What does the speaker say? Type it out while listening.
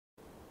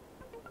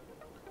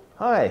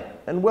Hi,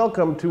 and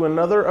welcome to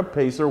another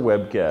Apacer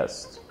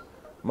webcast.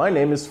 My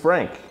name is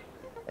Frank,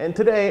 and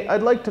today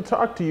I'd like to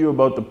talk to you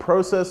about the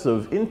process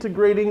of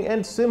integrating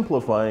and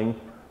simplifying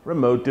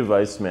remote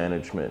device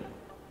management.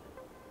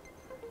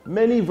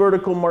 Many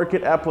vertical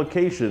market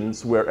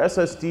applications where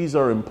SSDs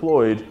are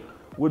employed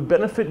would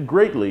benefit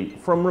greatly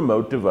from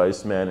remote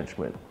device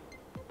management.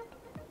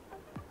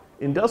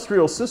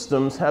 Industrial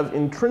systems have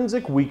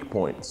intrinsic weak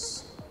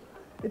points.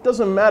 It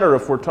doesn't matter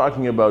if we're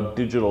talking about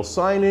digital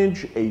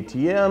signage,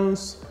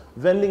 ATMs,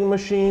 vending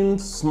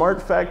machines, smart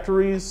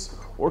factories,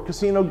 or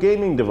casino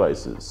gaming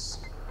devices.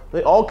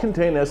 They all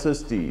contain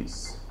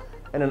SSDs,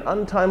 and an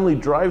untimely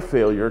drive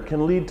failure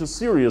can lead to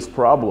serious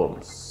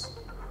problems.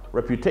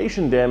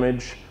 Reputation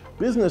damage,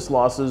 business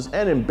losses,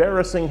 and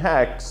embarrassing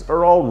hacks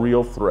are all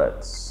real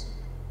threats.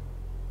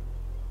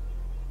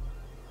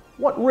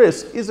 What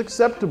risk is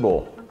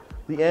acceptable?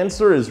 The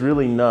answer is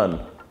really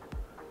none.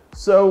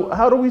 So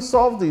how do we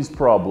solve these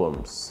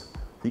problems?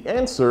 The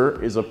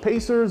answer is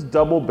Apacer's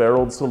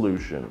double-barreled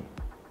solution.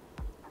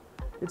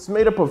 It's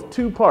made up of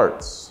two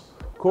parts,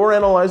 Core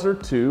Analyzer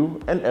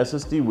 2 and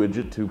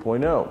SSDWidget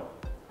 2.0.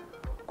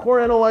 Core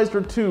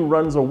Analyzer 2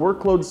 runs a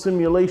workload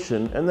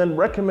simulation and then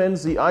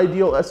recommends the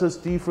ideal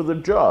SSD for the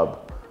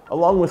job,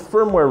 along with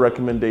firmware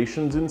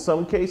recommendations in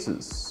some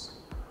cases.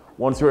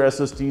 Once your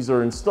SSDs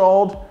are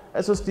installed,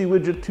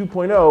 SSDWidget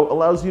 2.0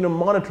 allows you to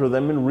monitor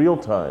them in real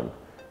time,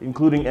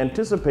 including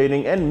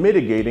anticipating and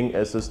mitigating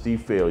SSD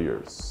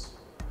failures.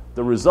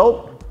 The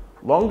result?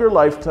 Longer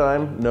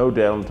lifetime, no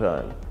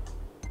downtime.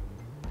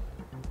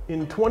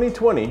 In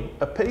 2020,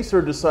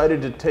 Apacer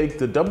decided to take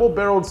the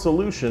double-barreled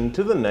solution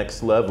to the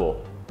next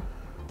level.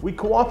 We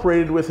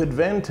cooperated with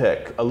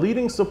Advantech, a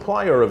leading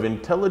supplier of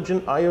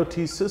intelligent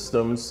IoT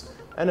systems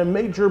and a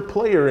major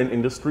player in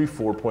Industry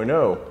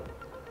 4.0.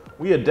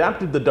 We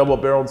adapted the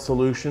double-barreled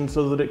solution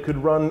so that it could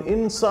run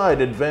inside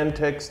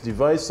Advantech's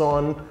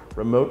device-on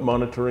remote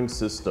monitoring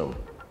system.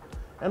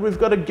 And we've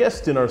got a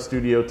guest in our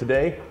studio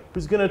today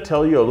who's going to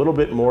tell you a little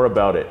bit more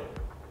about it.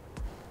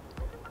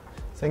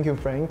 Thank you,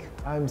 Frank.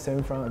 I'm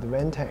Sam from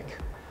Advantech.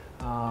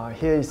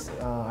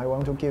 I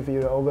want to give you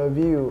an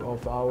overview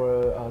of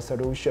our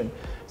solution.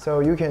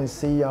 So you can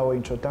see our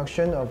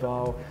introduction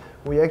of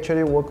we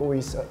actually work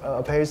with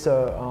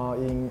Apacer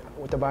in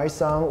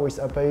device-on with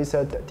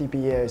Apacer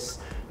DBS.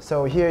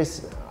 So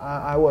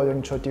I will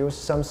introduce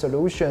some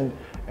solution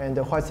and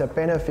what's the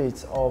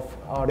benefits of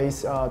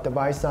this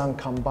device-on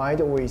combined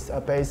with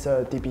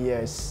Apacer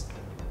DBS.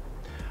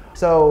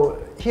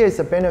 So here's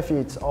the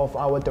benefits of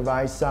our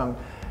device-on.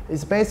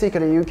 It's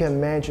basically you can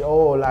manage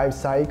all life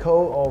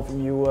cycle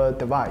of your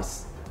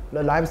device.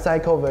 The life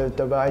cycle of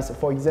the device,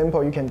 for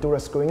example, you can do a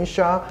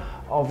screenshot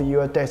of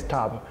your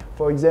desktop.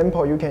 For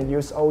example, you can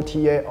use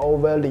OTA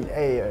over the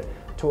air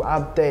to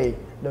update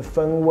the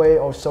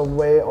firmware or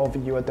software of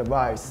your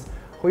device,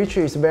 which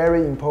is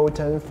very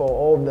important for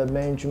all the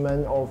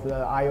management of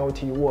the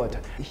IoT world.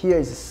 Here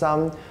is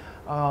some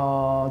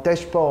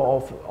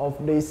dashboard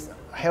of this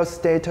health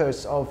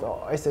status of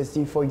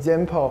SSD. For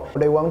example,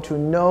 they want to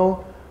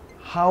know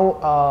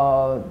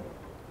how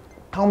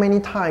many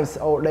times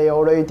they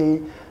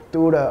already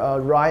do the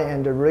write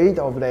and read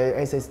of the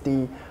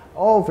SSD.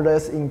 All of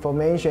this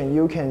information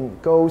you can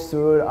go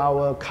through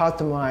our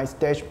customized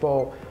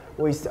dashboard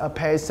with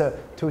Apacer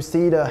to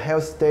see the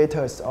health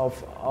status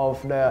of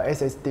the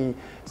SSD.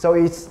 So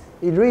it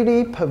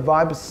really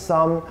provides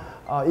some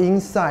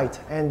insight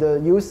and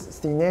use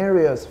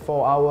scenarios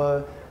for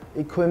our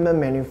equipment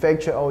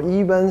manufacturer or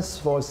even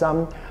for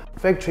some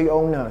factory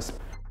owners.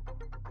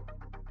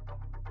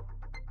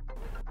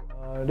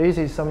 This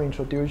is some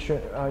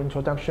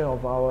introduction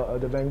of our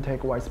Advantech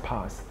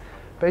WisePass.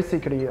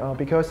 Basically,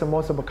 because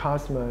most of the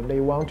customers, they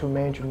want to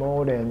manage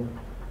more than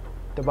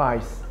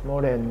device,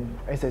 more than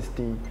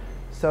SSD.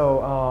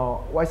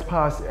 So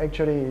WisePass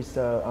actually is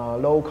a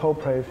low-code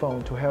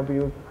platform to help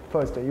you.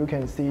 First, you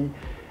can see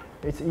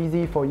it's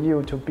easy for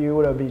you to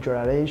build a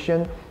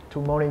visualization,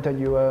 to monitor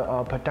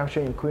your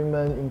production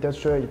equipment,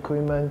 industrial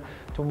equipment,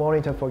 to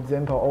monitor, for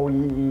example,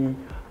 OEE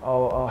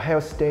or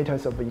health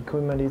status of the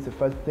equipment is the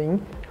first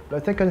thing. The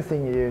second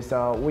thing is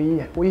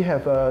we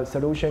have a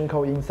solution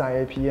called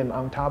Inside APM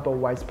on top of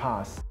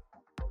WisePass.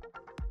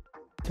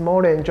 It's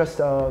more than just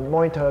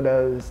monitor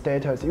the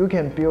status. You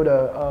can build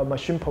a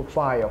machine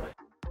profile.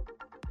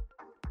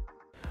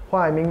 What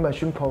I mean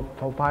machine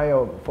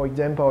profile, for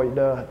example,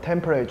 the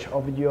temperature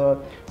of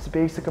your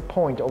specific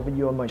point of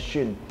your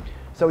machine.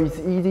 So it's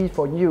easy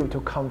for you to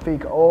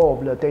configure all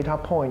of the data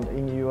points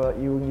in your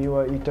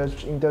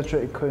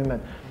industrial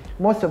equipment.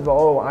 Most of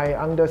all, I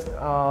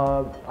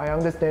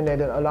understand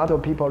that a lot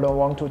of people don't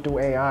want to do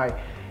AI.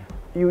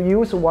 You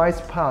use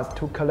WisePass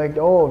to collect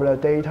all of the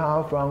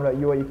data from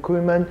your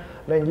equipment,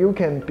 then you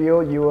can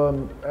build your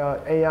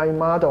AI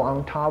model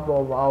on top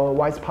of our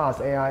WisePass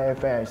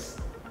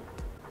AIFS.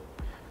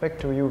 Back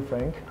to you,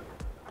 Frank.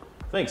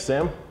 Thanks,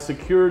 Sam.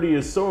 Security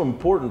is so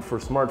important for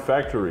smart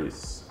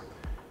factories.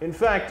 In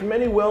fact,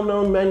 many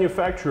well-known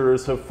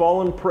manufacturers have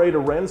fallen prey to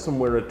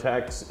ransomware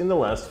attacks in the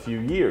last few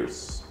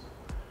years.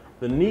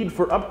 The need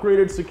for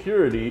upgraded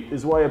security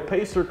is why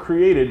Apacer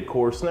created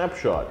Core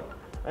Snapshot,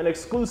 an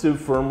exclusive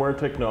firmware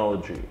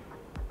technology.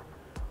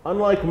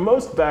 Unlike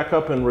most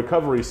backup and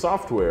recovery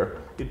software,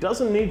 it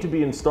doesn't need to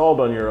be installed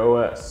on your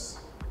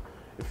OS.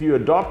 If you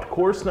adopt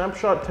Core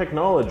Snapshot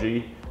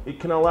technology, it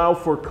can allow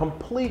for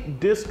complete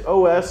disk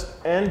OS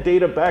and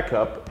data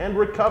backup and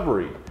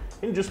recovery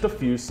in just a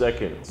few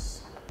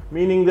seconds,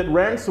 meaning that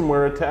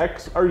ransomware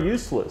attacks are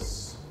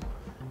useless.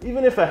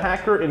 Even if a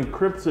hacker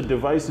encrypts a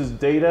device's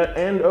data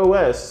and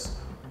OS,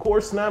 Core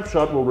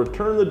Snapshot will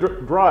return the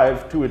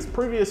drive to its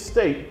previous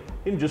state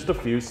in just a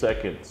few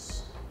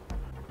seconds.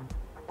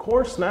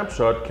 Core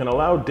Snapshot can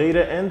allow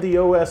data and the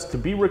OS to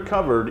be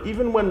recovered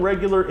even when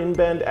regular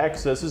in-band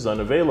access is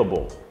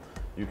unavailable.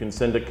 You can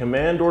send a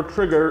command or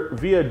trigger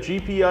via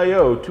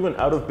GPIO to an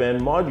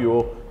out-of-band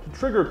module to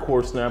trigger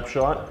Core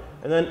Snapshot,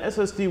 and then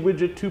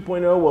SSDWidget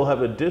 2.0 will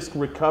have a disk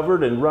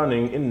recovered and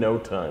running in no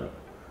time.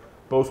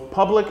 Both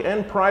public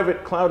and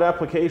private cloud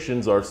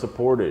applications are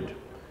supported.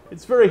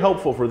 It's very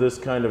helpful for this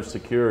kind of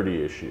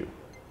security issue.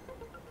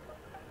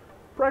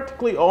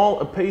 Practically all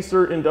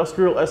Apacer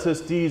industrial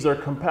SSDs are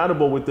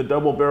compatible with the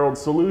double-barreled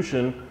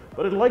solution,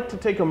 but I'd like to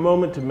take a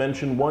moment to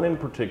mention one in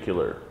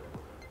particular.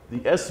 The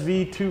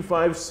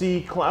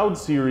SV25C Cloud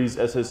Series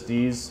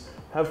SSDs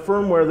have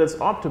firmware that's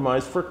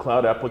optimized for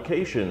cloud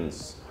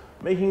applications,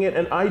 making it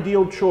an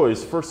ideal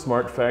choice for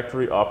smart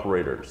factory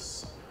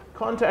operators.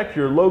 Contact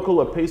your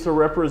local Apacer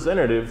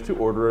representative to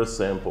order a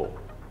sample.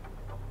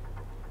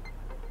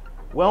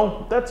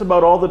 Well, that's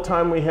about all the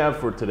time we have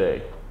for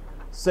today.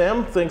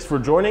 Sam, thanks for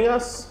joining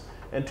us,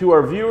 and to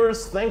our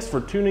viewers, thanks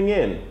for tuning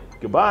in.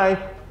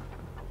 Goodbye.